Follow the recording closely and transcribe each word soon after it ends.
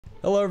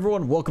Hello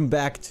everyone, welcome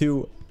back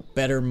to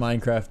Better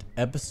Minecraft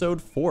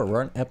episode 4.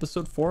 We're on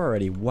episode 4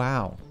 already.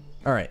 Wow.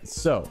 Alright,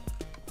 so.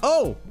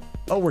 Oh,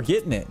 we're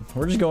getting it.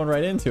 We're just going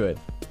right into it.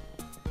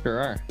 Sure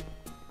are.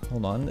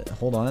 Hold on.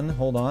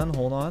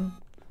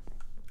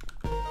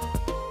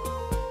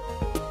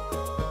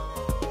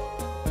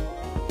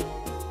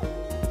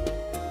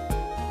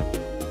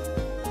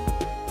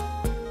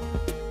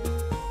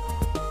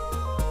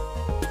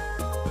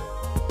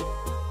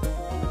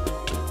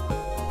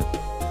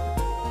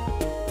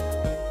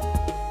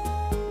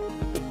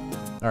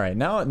 All right,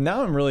 now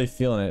I'm really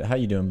feeling it. How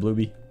you doing,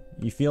 Blueby?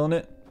 You feeling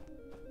it?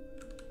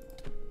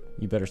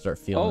 You better start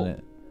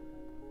feeling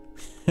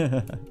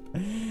it.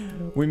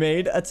 We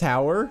made a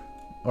tower,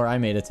 or I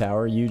made a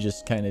tower. You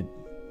just kind of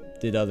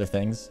did other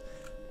things.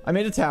 I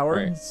made a tower.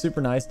 Right. Super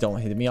nice. Don't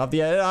hit me off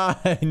the edge.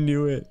 I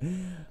knew it.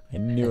 I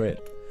knew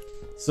it.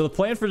 So the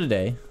plan for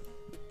today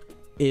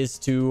is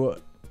to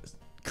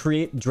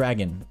create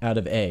dragon out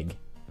of egg.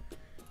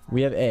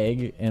 We have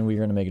egg, and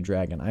we're gonna make a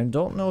dragon. I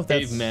don't know if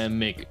that's... Caveman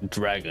make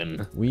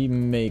dragon. We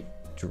make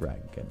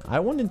dragon. I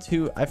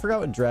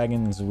forgot what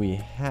dragons we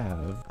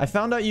have. I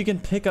found out you can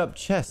pick up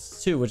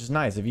chests too, which is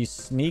nice. If you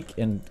sneak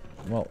and,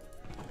 well,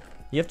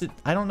 you have to...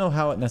 I don't know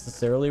how it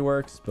necessarily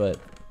works, but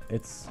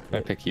it's... Can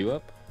I pick you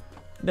up?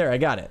 There, I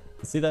got it.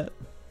 See that?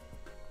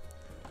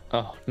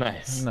 Oh,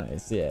 nice.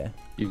 Nice, yeah.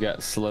 You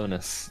got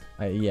slowness.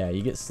 Yeah,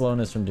 you get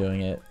slowness from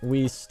doing it.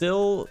 We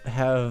still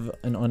have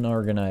an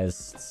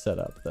unorganized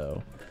setup,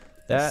 though.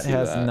 That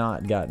has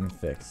not gotten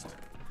fixed.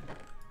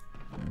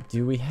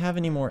 Do we have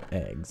any more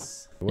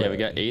eggs? Yeah, we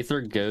got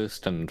Aether,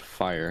 Ghost, and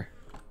Fire.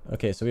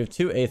 Okay, so we have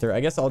 2 Aether. I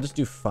guess I'll just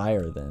do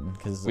Fire then,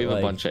 because We have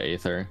a bunch of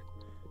Aether.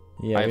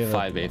 Yeah, I have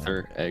 5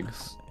 Aether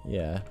eggs.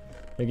 Yeah.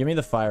 Here, give me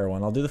the Fire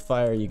one. I'll do the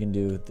Fire. You can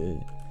do the...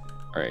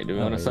 Alright, do we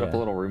want to set up a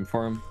little room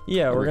for him?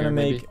 Yeah, we're gonna here,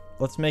 make... maybe?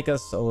 Let's make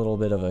us a little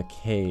bit of a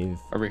cave.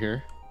 Over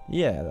here?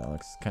 Yeah, that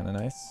looks kind of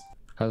nice.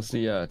 How's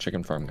the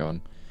chicken farm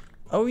going?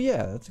 Oh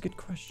yeah, that's a good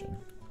question.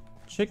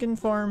 Chicken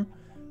farm.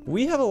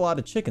 We have a lot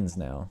of chickens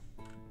now.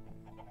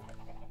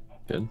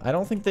 Good. I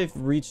don't think they've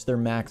reached their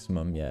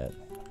maximum yet.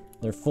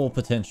 Their full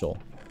potential.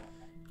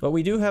 But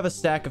we do have a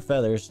stack of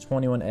feathers,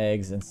 21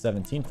 eggs, and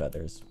 17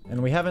 feathers.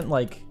 And we haven't,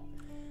 like,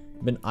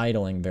 been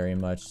idling very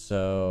much,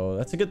 so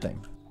that's a good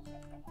thing.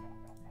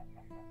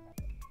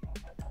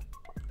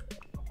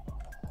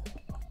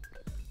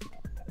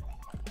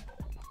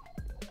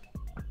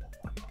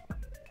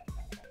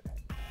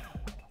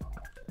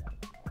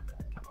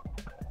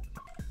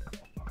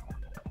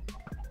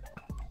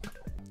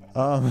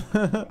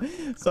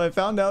 So I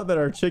found out that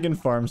our chicken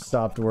farm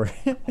stopped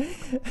working.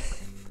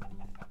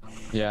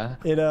 Yeah?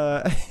 It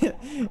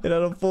had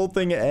a full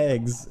thing of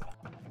eggs.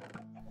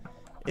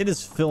 It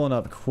is filling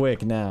up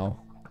quick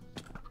now.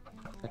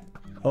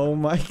 Oh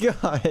my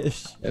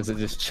gosh. Is it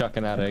just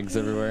chucking out eggs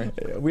everywhere?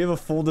 We have a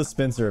full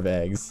dispenser of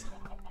eggs.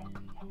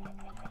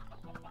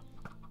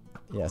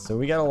 Yeah, so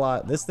we got a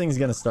lot. This thing's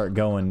gonna start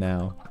going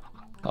now.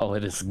 Oh,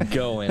 it is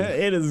going.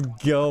 It is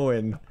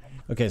going.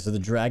 Okay, so the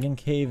dragon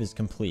cave is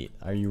complete.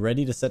 Are you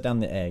ready to set down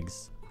the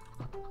eggs?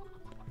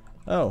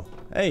 Oh,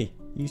 hey,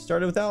 you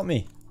started without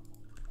me.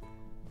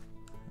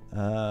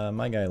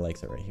 My guy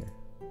likes it right here.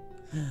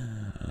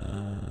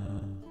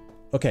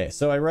 Okay,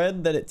 so I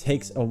read that it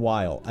takes a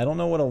while. I don't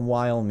know what a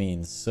while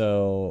means,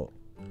 so...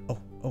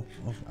 Oh,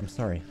 I'm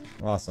sorry.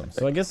 Awesome.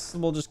 So I guess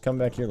we'll just come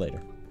back here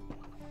later.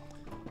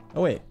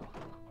 Oh, wait.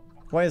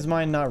 Why is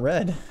mine not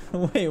red?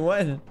 Wait,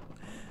 what?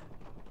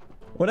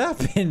 What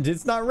happened?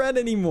 It's not red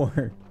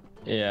anymore.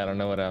 Yeah, I don't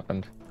know what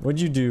happened.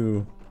 What'd you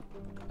do?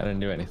 I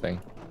didn't do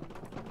anything.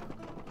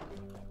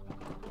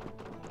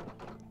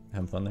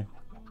 Having fun there.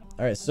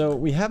 All right, so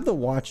we have the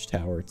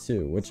watchtower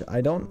too, which I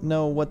don't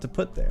know what to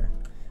put there.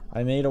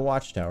 I made a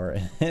watchtower,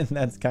 and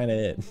that's kind of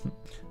it.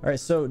 All right,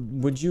 so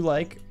would you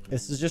like?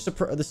 This is just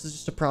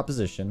a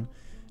proposition.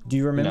 Do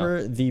you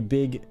remember the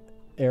big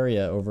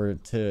area over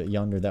to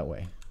yonder that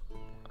way?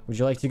 Would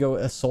you like to go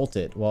assault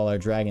it while our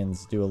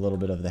dragons do a little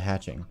bit of the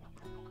hatching?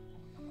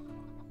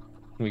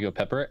 Can we go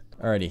pepper it?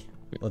 Alrighty,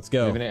 let's Do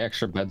we go. have any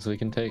extra beds we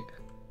can take?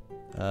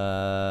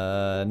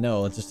 No,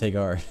 let's just take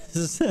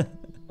ours.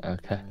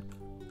 Okay.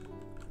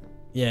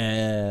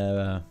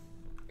 Yeah.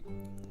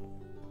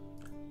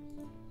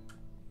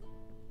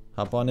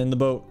 Hop on in the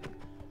boat.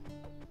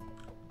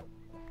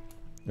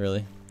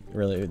 Really?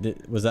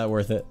 Was that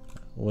worth it?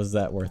 Was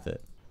that worth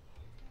it?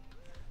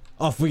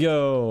 Off we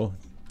go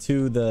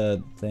to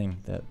the thing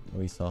that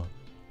we saw.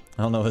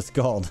 I don't know what it's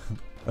called.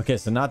 Okay,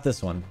 so not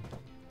this one.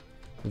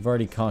 We've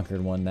already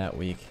conquered one that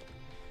week.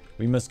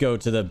 We must go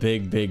to the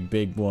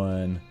big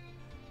one.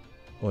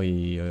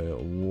 Oy,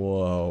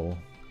 whoa.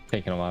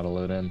 Taking a lot of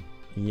load in.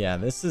 Yeah,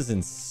 this is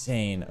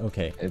insane.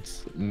 Okay.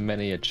 It's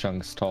many a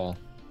chunks tall.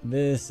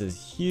 This is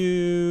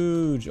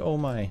huge. Oh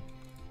my.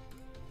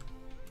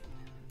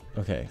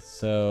 Okay,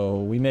 so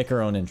we make our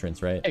own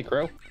entrance, right? Hey,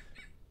 crow.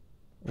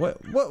 What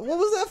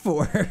was that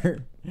for?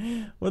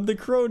 What'd the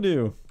crow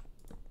do?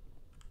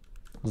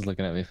 He's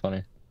looking at me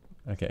funny.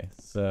 Okay,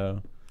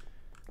 so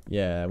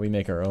yeah, we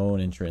make our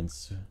own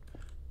entrance.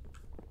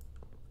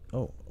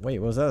 Oh, wait,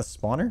 was that a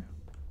spawner?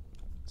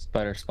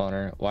 Spider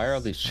spawner. Why are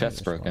all these chests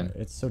Spider broken? spawner.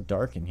 It's so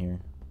dark in here.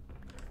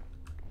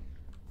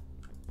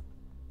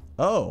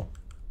 Oh.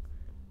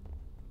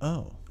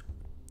 Oh.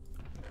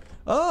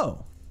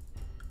 Oh.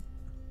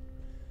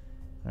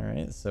 All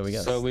right, so we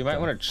got. So we might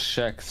want to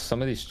check.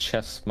 Some of these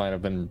chests might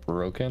have been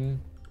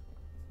broken.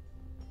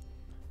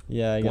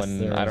 Yeah, I guess.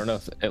 I don't know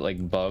if it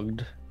like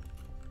bugged.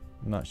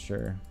 I'm not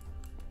sure.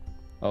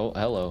 Oh,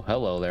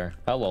 hello there,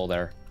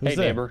 Who's hey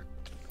there? neighbor.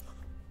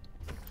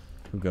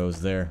 Who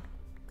goes there?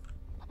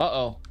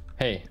 Uh-oh.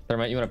 Hey,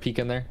 Thermite, you want to peek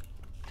in there?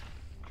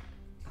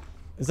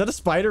 Is that a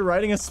spider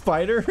riding a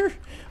spider?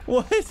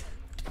 What?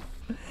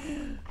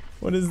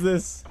 What is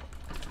this?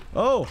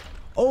 Oh!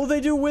 Oh,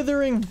 they do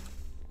withering!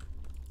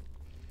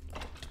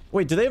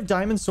 Wait, do they have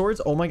diamond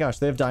swords? Oh my gosh,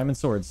 they have diamond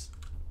swords.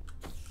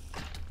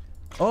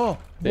 Oh,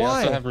 They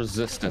why? also have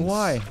resistance.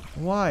 Why?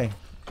 Why?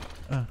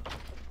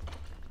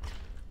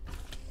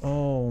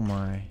 Oh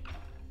my.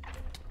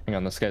 Hang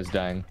on, this guy's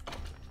dying.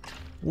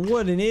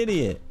 What an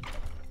idiot.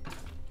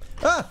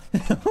 Ah!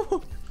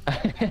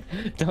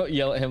 Don't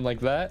yell at him like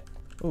that.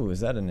 Oh,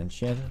 is that an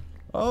enchanted?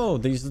 Oh,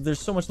 there's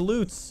so much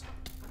loots.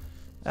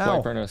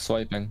 Ow. Swiper, no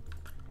swiping.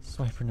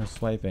 Swiper, no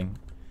swiping.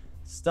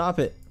 Stop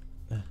it.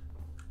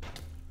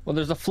 Well,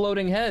 there's a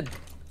floating head.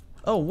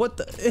 Oh, what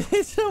the?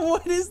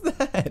 What is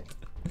that?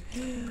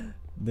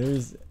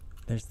 There's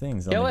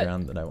things on Kill the it.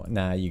 ground that I want.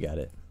 Nah, you got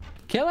it.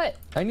 Kill it.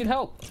 I need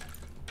help.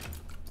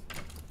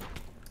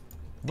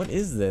 What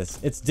is this?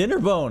 It's dinner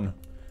bone.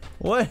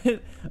 What?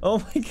 Oh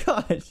my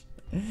gosh.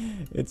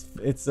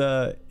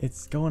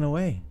 It's going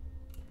away.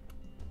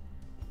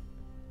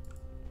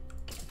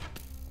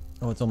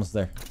 Oh, it's almost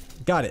there.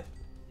 Got it.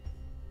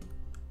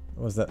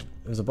 What was that?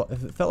 It was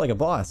it felt like a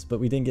boss, but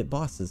we didn't get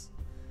bosses.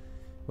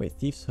 Wait,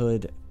 Thief's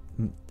Hood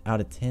out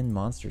of 10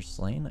 monsters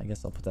slain? I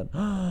guess I'll put that.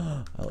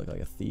 I look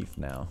like a thief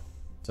now.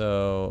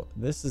 So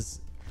this is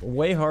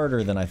way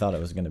harder than I thought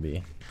it was going to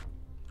be.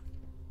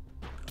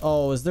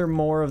 Oh, is there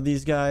more of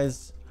these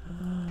guys?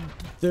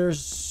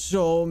 There's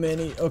so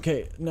many.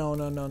 Okay, no.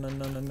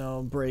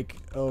 Break.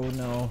 Oh,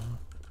 no.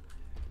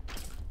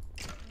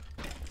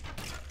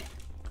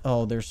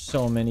 Oh, there's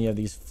so many of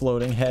these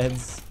floating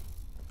heads.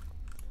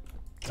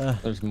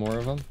 There's more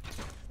of them.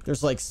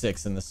 There's like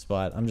 6 in this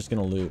spot. I'm just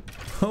gonna loot.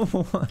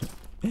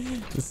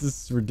 This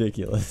is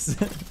ridiculous.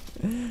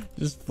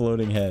 Just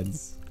floating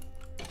heads.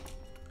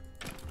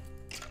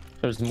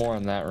 There's more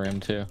in that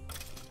room too.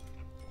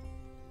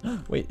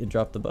 Wait, it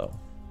dropped the bow.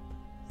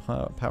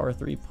 Power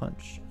 3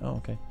 punch. Oh,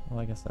 okay. Well,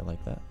 I guess I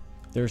like that.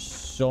 There's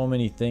so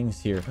many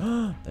things here.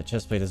 That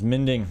chestplate is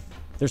mending.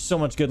 There's so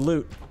much good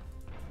loot.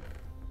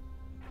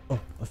 Oh,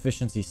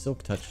 efficiency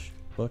silk touch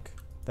book.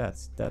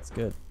 That's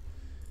good.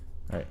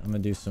 All right, I'm gonna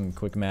do some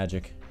quick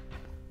magic.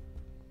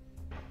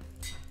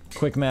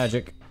 Quick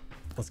magic.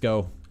 Let's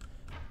go.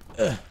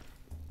 Ugh.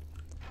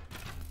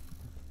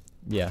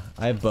 Yeah,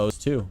 I have bows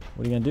too.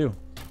 What are you gonna do?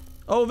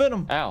 Oh,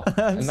 venom. Ow.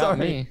 I'm Not sorry.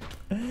 me.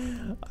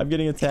 I'm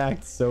getting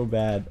attacked so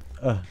bad.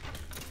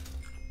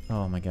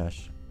 Oh my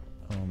gosh.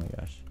 Oh my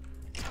gosh.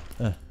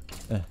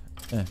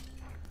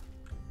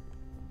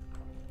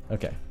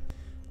 Okay.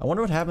 I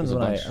wonder what happens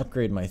when I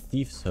upgrade my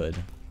Thief's Hood.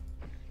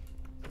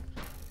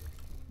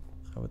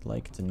 I would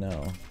like to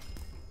know.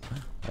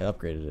 I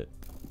upgraded it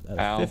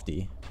at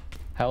 50.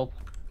 Help.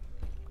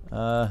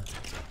 Ow.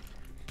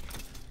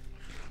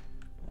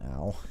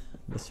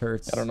 This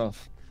hurts. I don't know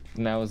if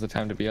now is the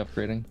time to be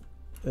upgrading.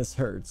 This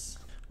hurts.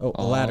 Oh,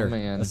 a Oh, ladder.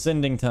 man.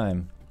 Ascending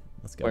time.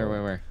 Let's go.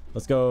 Where?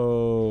 Let's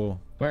go.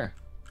 Where?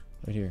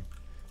 Right here.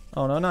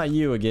 Oh, no, not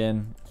you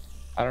again.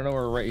 I don't know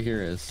where right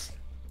here is.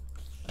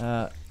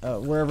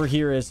 Wherever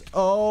here is.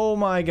 Oh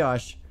my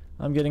gosh.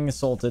 I'm getting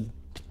assaulted.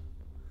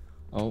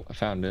 Oh, I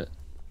found it.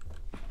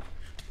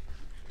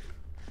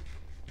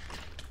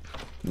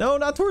 No,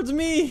 not towards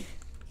me.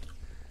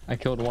 I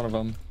killed one of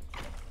them.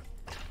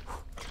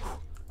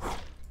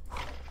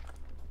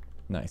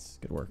 Nice.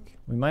 Good work.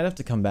 We might have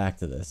to come back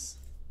to this.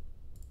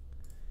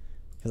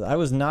 Because I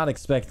was not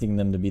expecting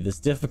them to be this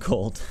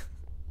difficult.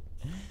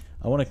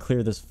 I want to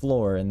clear this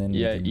floor and then...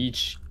 Yeah,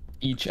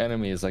 each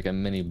enemy is like a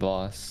mini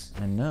boss.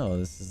 I know,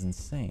 this is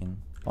insane.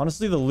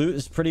 Honestly, the loot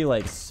is pretty,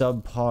 like,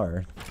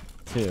 subpar,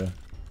 too.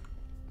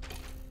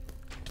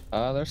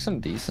 There's some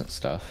decent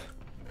stuff.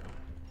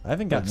 I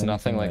haven't gotten It's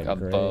nothing like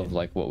anything, above great.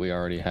 like what we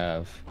already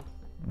have.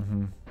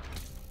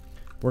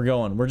 We're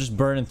going. We're just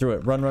burning through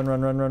it. Run.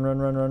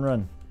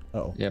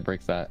 Uh-oh. Yeah,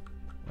 break that.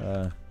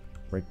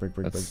 Break.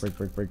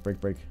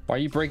 Why are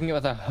you breaking it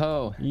with a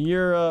hoe?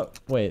 You're,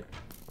 wait.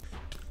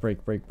 Break.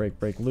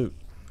 Loot.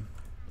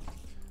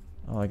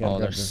 Oh, I got. Oh,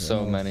 there's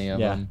so many of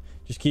them.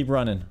 Just keep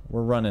running.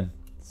 We're running.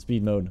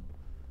 Speed mode.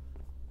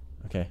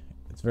 Okay.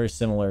 It's very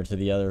similar to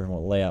the other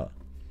layout.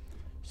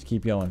 Just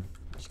keep going.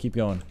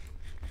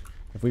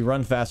 If we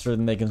run faster,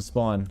 then they can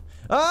spawn.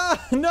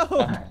 Ah!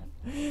 No!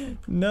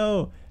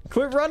 No!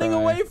 Quit running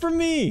away from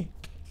me!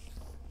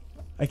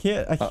 I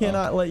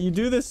cannot let you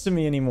do this to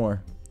me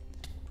anymore.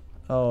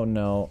 Oh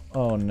no.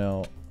 Oh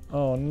no.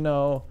 Oh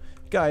no.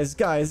 Guys,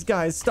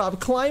 stop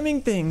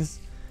climbing things!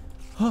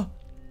 Huh.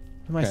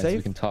 Am I Guys, safe?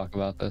 we can talk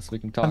about this. We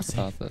can talk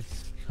about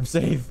this. I'm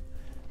safe.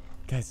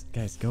 Guys,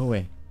 go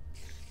away.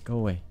 Go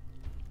away.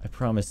 I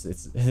promise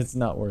it's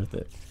not worth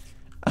it.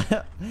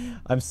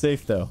 I'm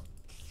safe though.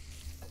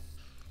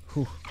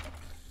 Whew.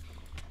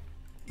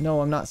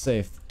 No, I'm not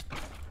safe.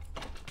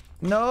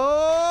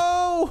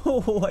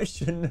 No! I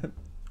shouldn't have.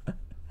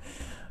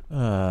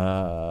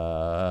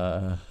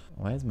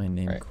 Why is my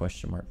name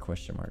question mark,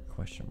 question mark,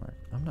 question mark?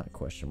 I'm not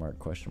question mark,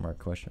 question mark,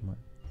 question mark.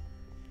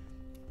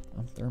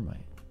 I'm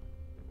Thermite.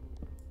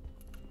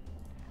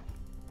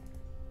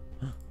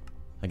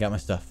 I got my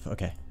stuff.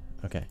 Okay.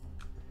 Okay.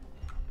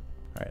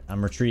 Alright,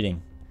 I'm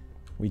retreating.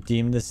 We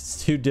deemed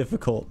this too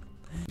difficult.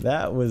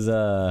 That was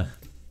an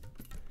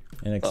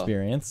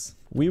experience.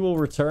 We will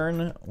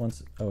return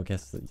once. Oh, I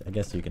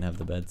guess you can have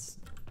the beds.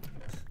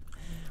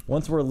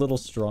 Once we're a little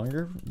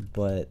stronger,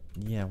 but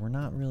yeah, we're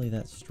not really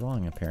that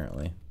strong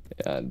apparently.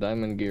 Yeah,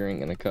 diamond gear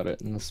ain't gonna cut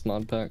it in this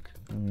mod pack.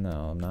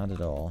 No, not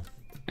at all.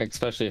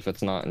 Especially if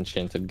it's not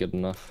enchanted good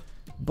enough.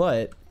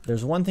 But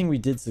there's one thing we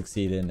did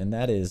succeed in, and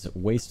that is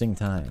wasting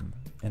time.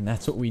 And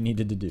that's what we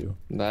needed to do.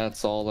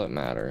 That's all that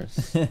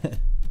matters.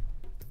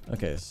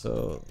 Okay,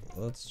 so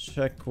let's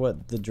check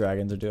what the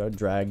dragons are doing.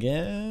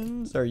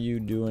 Dragons, are you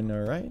doing all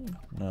right?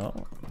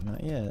 No,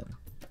 not yet.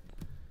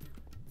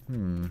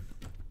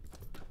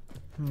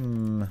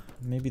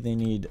 Maybe they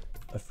need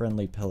a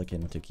friendly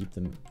pelican to keep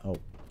them. Oh,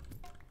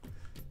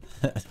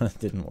 that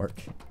didn't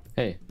work.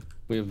 Hey,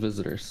 we have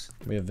visitors.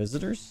 We have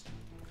visitors?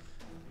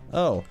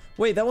 Oh,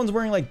 wait, that one's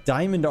wearing like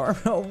diamond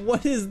armor.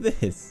 What is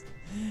this?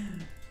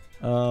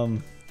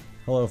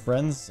 Hello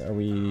friends, are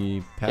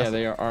we past? Yeah,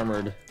 they are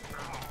armored.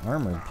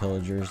 Armored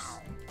pillagers.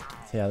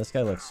 Yeah, this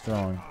guy looks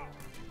strong.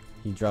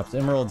 He drops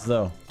emeralds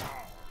though.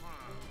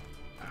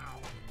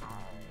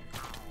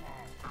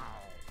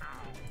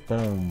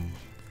 Boom.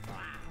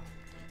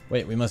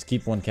 Wait, we must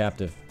keep one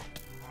captive.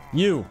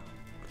 You're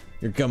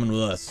coming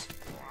with us.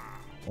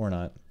 Or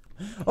not.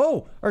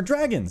 Oh, our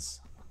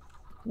dragons.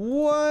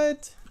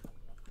 What?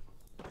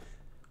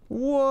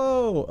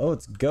 Whoa. Oh,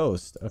 it's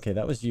Ghost. Okay,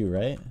 that was you,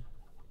 right?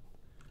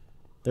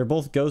 They're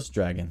both ghost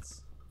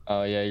dragons.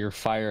 Oh yeah, your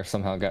fire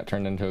somehow got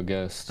turned into a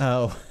ghost.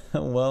 Oh,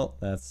 well,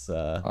 that's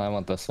I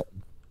want this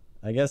one.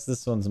 I guess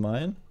this one's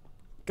mine.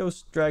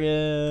 Ghost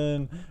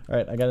dragon. All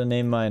right, I gotta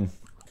name mine.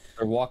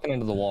 They're walking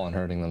into the wall and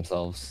hurting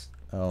themselves.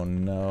 Oh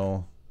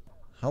no.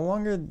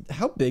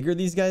 How big are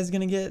these guys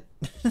gonna get?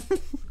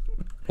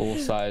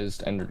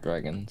 Full-sized ender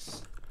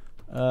dragons.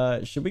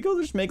 Should we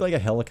go just make like a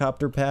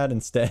helicopter pad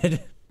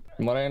instead?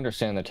 From what I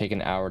understand, they take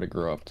an hour to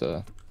grow up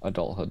to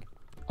adulthood.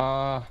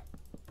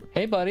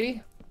 Hey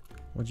buddy.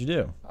 What'd you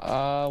do?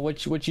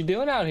 What you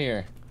doing out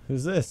here?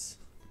 Who's this?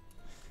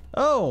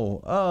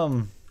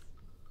 Oh,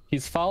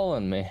 He's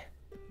following me.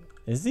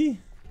 is he?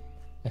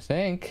 I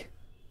think.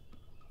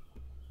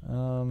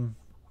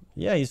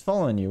 Yeah, he's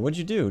following you. What'd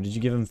you do? Did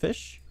you give him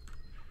fish?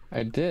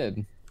 I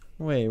did.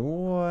 Wait,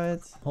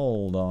 what?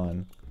 Hold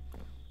on.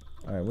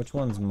 Alright, which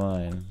one's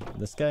mine?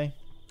 This guy?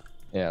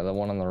 Yeah, the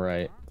one on the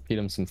right. Feed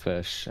him some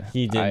fish.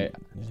 He didn't.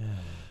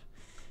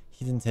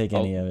 He didn't take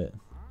any of it.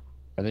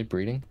 Are they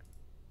breeding?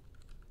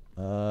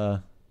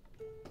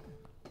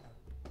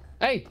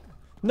 Hey!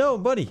 No,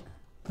 buddy!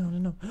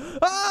 No.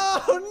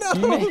 Oh, no!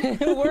 You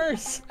made it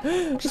worse!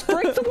 Just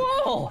break the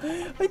wall!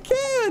 I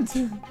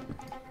can't!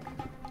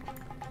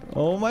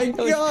 Oh my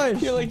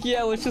gosh! You're like,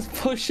 yeah, let's just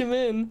push him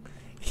in.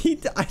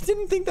 I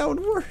didn't think that would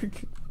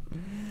work.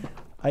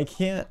 I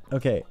can't.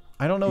 Okay,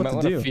 I don't know You what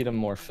might to want do. to feed him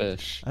more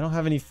fish. I don't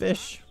have any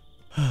fish.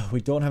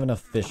 We don't have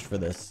enough fish for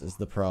this, is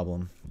the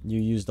problem.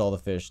 You used all the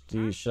fish.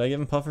 Should I give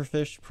him puffer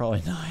fish?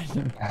 Probably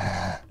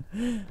not.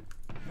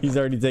 He's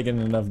already taken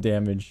enough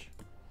damage.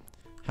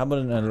 How about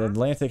an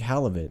Atlantic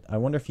halibut? I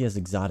wonder if he has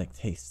exotic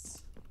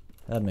tastes.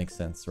 That makes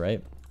sense,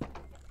 right?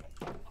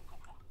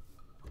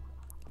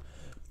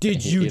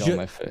 Did you eat all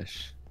my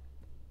fish?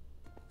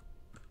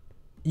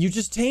 You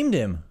just tamed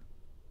him.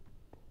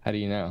 How do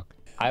you know?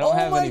 I don't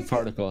have any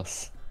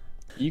particles.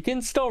 You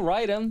can still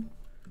ride him.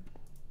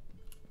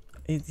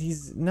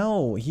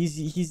 No,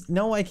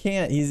 I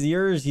can't. He's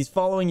yours. He's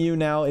following you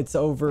now. It's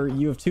over.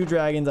 You have 2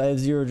 dragons. I have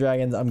 0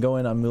 dragons. I'm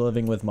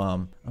living with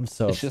mom. I'm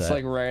so upset. It's just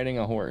like riding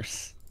a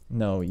horse.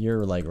 No,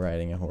 you're like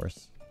riding a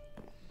horse.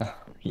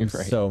 You're I'm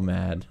right. so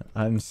mad.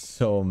 I'm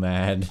so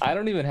mad. I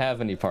don't even have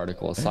any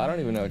particles, so I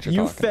don't even know what you're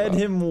talking about. You fed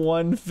him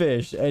 1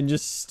 fish and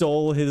just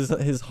stole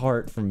his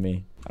heart from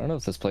me. I don't know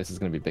if this place is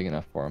going to be big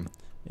enough for him.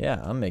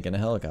 Yeah, I'm making a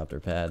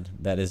helicopter pad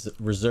that is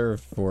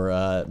reserved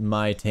for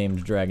my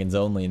tamed dragons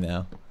only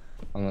now.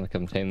 I'm going to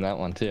come tame that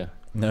one too.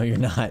 No, you're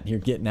not. You're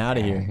getting out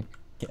of here.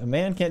 A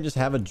man can't just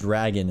have a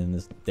dragon in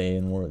this day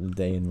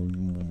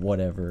and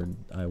whatever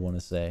I want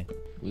to say.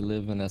 We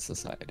live in a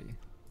society.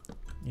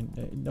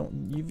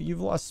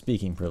 You've lost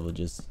speaking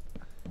privileges.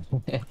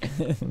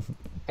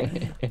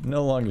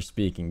 No longer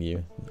speaking to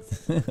you.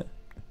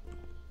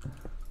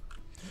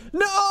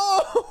 No!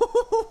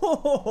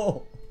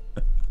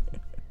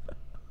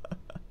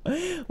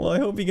 Well, I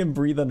hope he can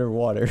breathe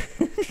underwater.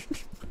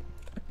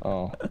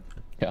 Oh,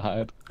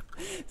 God.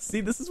 See,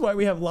 this is why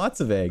we have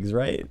lots of eggs,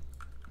 right?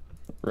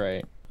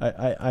 Right.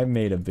 I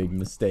made a big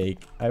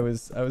mistake. I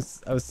was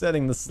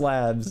setting the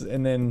slabs,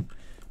 and then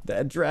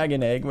that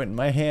dragon egg went in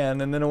my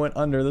hand, and then it went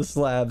under the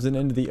slabs and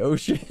into the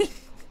ocean.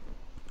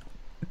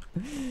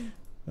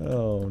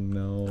 Oh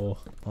no.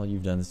 All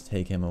you've done is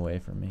take him away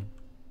from me.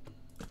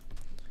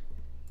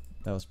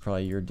 That was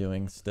probably your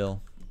doing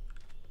still.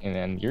 And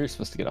then you're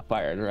supposed to get a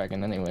fire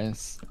dragon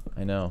anyways.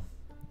 I know.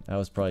 That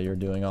was probably your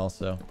doing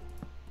also.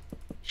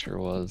 Sure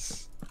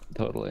was.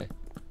 Totally.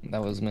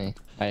 That was me.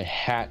 I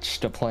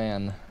hatched a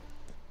plan.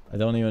 I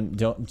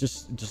don't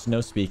just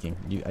no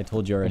speaking. I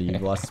told you already,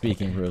 you've lost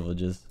speaking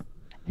privileges.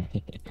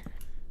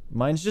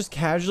 Mine's just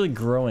casually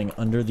growing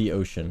under the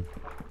ocean.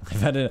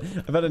 I've had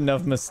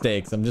enough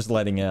mistakes. I'm just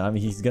letting it. I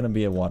mean, he's gonna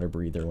be a water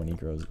breather when he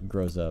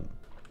grows up.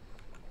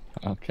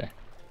 Okay.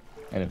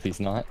 And if he's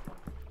not?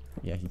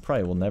 Yeah, he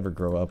probably will never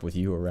grow up with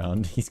you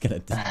around. He's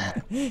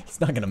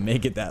not gonna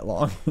make it that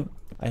long.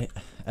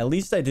 At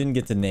least I didn't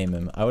get to name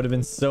him. I would have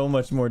been so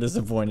much more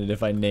disappointed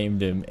if I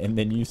named him and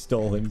then you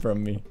stole him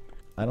from me.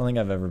 I don't think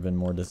I've ever been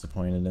more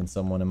disappointed in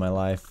someone in my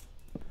life.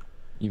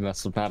 You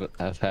must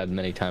have had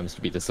many times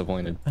to be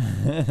disappointed.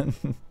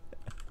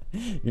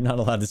 You're not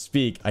allowed to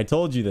speak. I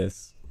told you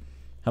this.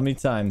 How many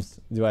times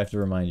do I have to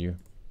remind you?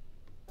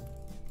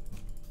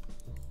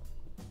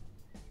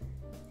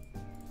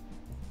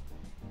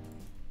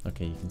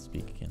 Okay, you can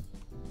speak again.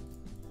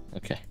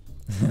 Okay.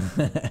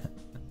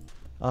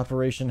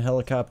 Operation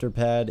Helicopter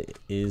Pad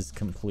is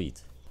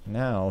complete.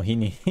 Now he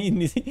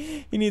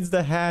needs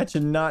to hatch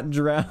and not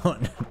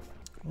drown.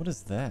 What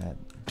is that?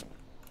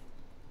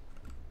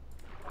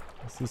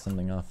 I see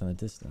something off in the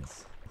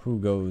distance. Who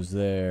goes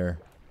there?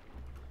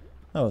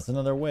 Oh, it's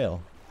another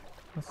whale.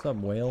 What's up,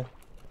 whale?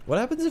 What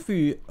happens if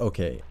we...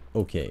 Okay.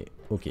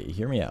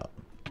 Hear me out.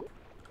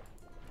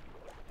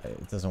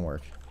 It doesn't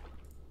work.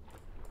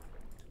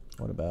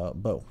 What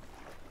about bow?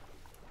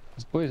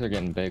 These boys are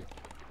getting big.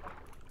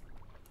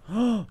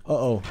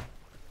 Uh-oh.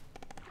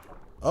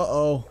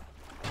 Uh-oh.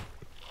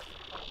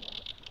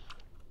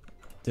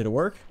 Did it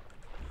work?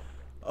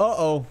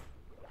 Uh-oh.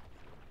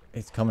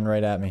 It's coming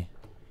right at me.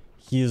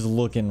 He is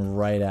looking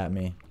right at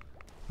me.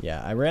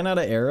 Yeah, I ran out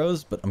of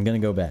arrows, but I'm gonna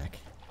go back.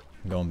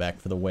 I'm going back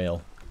for the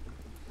whale.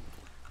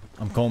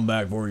 I'm coming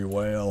back for you,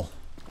 whale.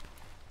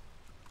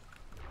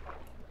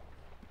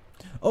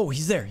 Oh,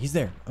 he's there. He's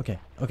there. Okay.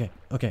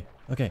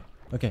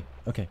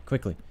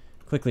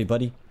 Quickly,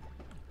 buddy.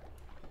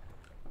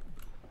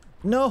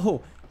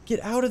 No! Get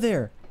out of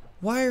there!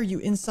 Why are you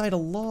inside a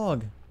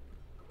log?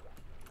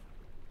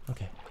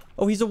 Okay.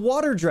 Oh, he's a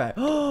water drag.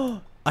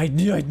 Oh, I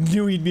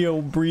knew he'd be a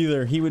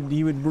breather. He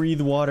would breathe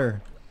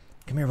water.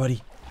 Come here,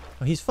 buddy.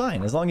 Oh, he's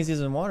fine. As long as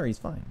he's in water, he's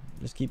fine.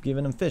 Just keep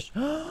giving him fish.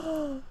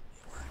 It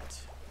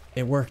worked.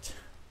 It worked.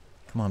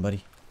 Come on,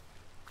 buddy.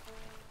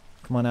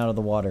 Come on out of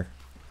the water.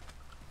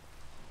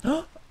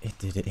 It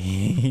did it.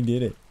 He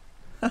did it.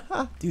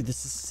 Dude,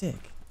 this is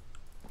sick.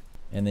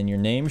 And then your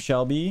name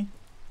shall be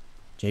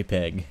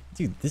JPEG.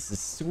 Dude, this is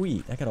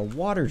sweet. I got a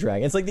water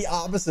dragon. It's like the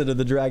opposite of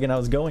the dragon I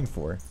was going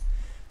for.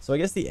 So I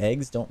guess the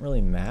eggs don't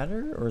really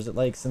matter? Or is it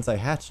like since I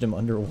hatched him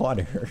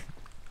underwater?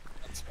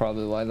 That's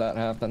probably why that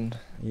happened.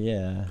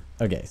 Yeah.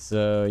 Okay,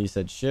 so you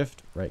said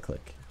shift, right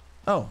click.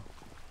 Oh,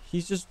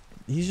 he's just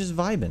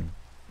vibing.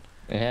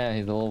 Yeah,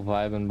 he's a little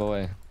vibing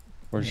boy.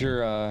 Where's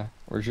your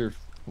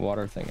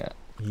water thing at?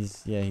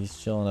 He's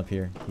chilling up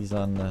here. He's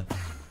on the...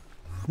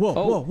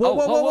 Whoa.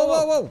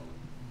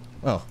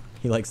 Oh,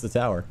 he likes the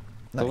tower.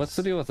 Nice. So what's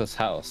the deal with this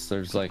house?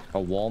 There's like a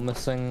wall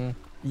missing.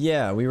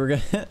 Yeah, we're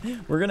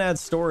gonna add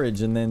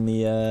storage, and then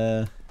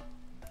the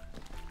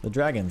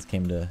dragons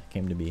came to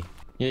be.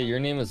 Yeah, your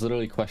name is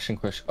literally question.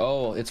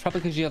 Oh, it's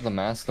probably because you have the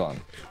mask on.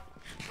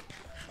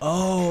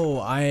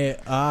 Oh,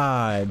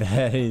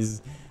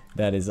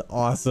 that is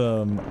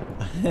awesome.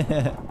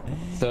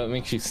 So it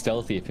makes you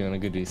stealthy if you want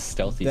to go do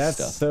stealthy stuff.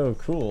 That's so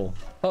cool.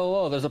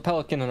 Oh, there's a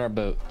pelican in our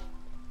boat.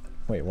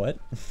 Wait, what?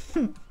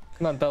 Come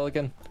on,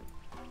 pelican.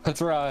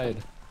 Let's ride.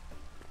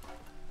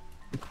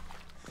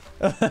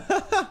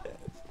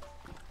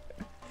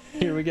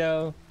 Here we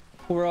go.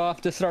 We're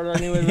off to start our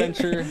new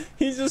adventure.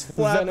 He's just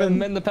flapping.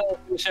 Venom and the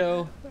Pelican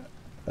Show.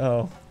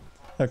 Oh,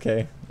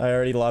 okay. I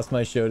already lost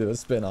my show to a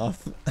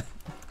spin-off.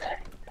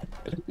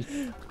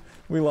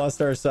 We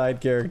lost our side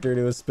character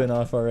to a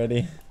spin-off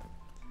already.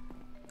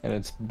 And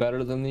it's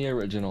better than the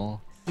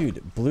original.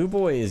 Dude, Blue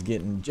Boy is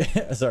getting...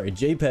 Sorry,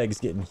 JPEG's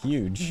getting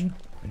huge.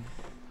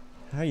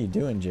 How you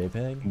doing,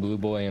 JPEG? Blue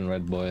Boy and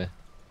Red Boy.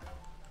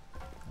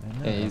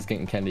 Yeah, he's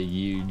getting kind of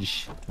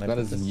huge. Not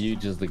as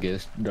huge as the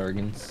Ghost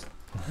Dragons.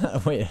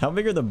 Wait, how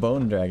big are the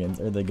Bone Dragons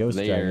or the Ghost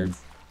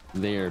Dragons?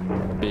 They are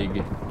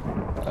big.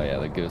 Oh yeah,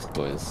 the Ghost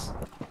Boys.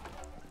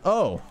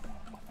 Oh.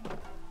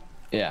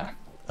 Yeah.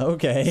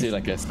 Okay. See,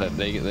 like I said,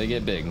 they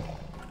get big.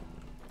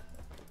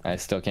 I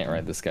still can't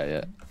ride this guy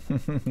yet.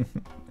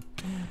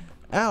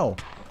 Ow!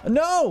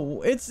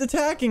 No! It's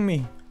attacking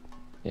me!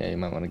 Yeah, you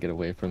might want to get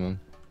away from him.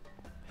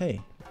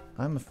 Hey,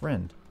 I'm a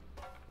friend.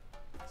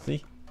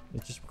 See?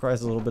 It just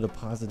requires a little bit of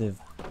positive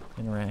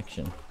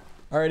interaction.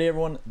 Alrighty,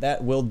 everyone,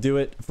 that will do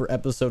it for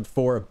episode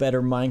 4 of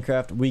Better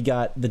Minecraft. We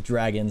got the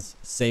dragons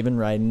save and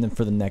riding them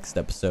for the next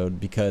episode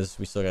because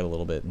we still got a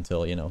little bit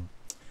until, you know,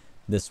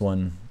 this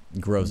one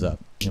grows up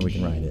and we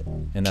can ride it.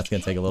 And that's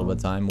going to take a little bit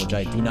of time, which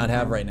I do not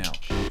have right now.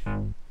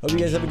 Hope you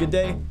guys have a good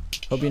day.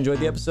 Hope you enjoyed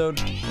the episode,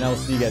 and I will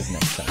see you guys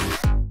next time.